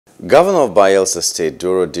Governor of Bayelsa State,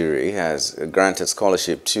 Douye Diri, has granted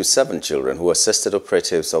scholarship to 7 children who assisted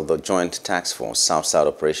operatives of the Joint Task Force South-South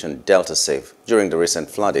Operation Delta Safe during the recent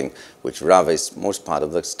flooding which ravaged most part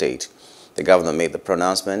of the state. The governor made the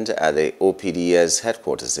pronouncement at the OPDS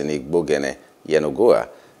headquarters in Igbogene, Yenagoa,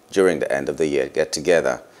 during the end of the year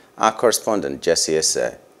get-together. Our correspondent Jesse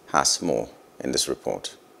Esse has more in this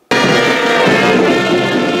report.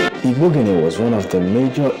 Igbogene was one of the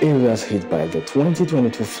major areas hit by the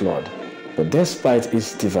 2022 flood, but despite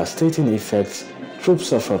its devastating effects,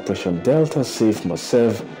 troops of Operation Delta Safe must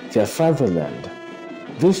serve their fatherland.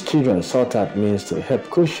 These children sought out means to help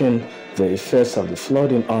cushion the effects of the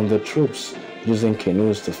flooding on the troops, using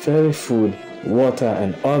canoes to ferry food, water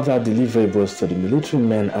and other deliverables to the military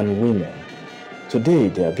men and women. Today,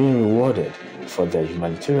 they are being rewarded for their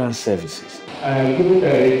humanitarian services. I am giving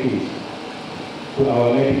directives to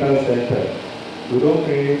our medical center. We don't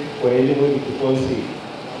pray for anybody to fall sick.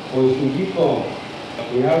 But if we come,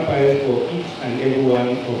 we have files for each and every one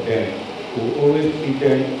of them. We always treat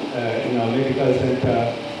them in our medical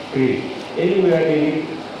center free. Anywhere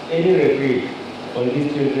any reprieve on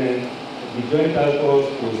these children, the Joint Task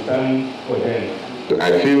Force will stand for them.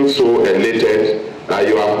 I feel so elated that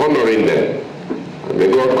you are honoring them. And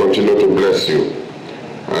may God continue to bless you.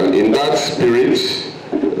 And in that spirit,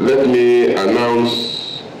 let me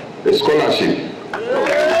announce a scholarship.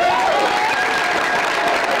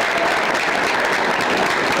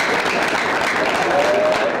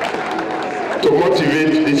 To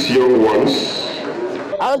motivate these young ones.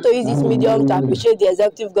 I want to use this medium to appreciate the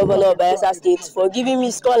executive governor of Bayelsa State for giving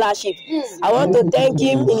me scholarship. I want to thank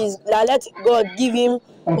him. Let God give him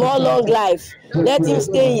more long life. Let him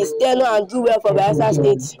stay his tenure and do well for Bayelsa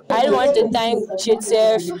State. I want to thank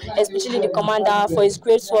Chitsef, especially the commander, for his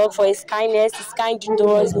great work, for his kindness, his kind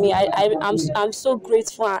towards me. I'm so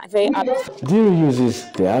grateful and very happy. Diri uses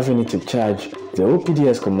the avenue to charge the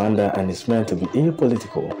OPDS commander and his men to be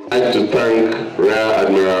apolitical. I'd like to thank Rear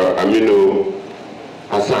Admiral Aminu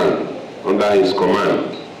Hassan. Under his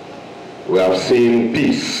command, we have seen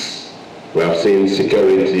peace, we have seen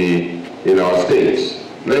security in our state.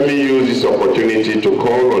 Let me use this opportunity to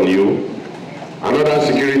call on you and other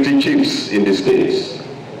security chiefs in the states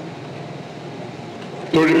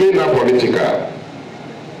to remain apolitical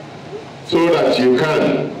so that you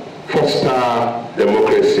can foster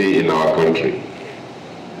democracy in our country.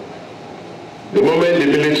 The moment the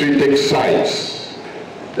military takes sides,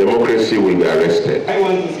 democracy will be arrested. I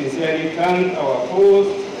want to sincerely thank our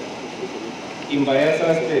host in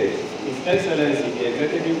Bayelsa State, His Excellency, the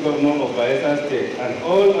Executive Governor of Bayelsa State, and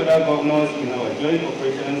all other governors in our joint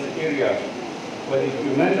operations area for the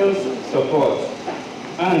tremendous support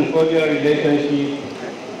and cordial relationship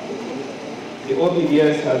the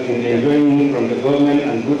OPDS has been enjoying from the government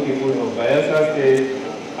and good people of Bayelsa State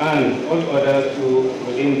and all others too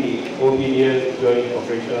within the OPDS joint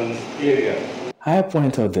operations area. High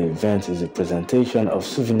point of the event is a presentation of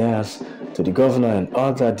souvenirs to the governor and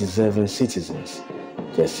other deserving citizens.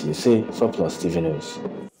 Jesse Esse for Plus TV News.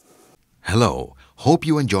 Hello, hope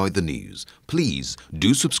you enjoyed the news. Please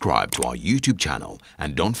do subscribe to our YouTube channel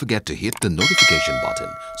and don't forget to hit the notification button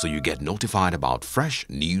so you get notified about fresh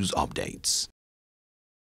news updates.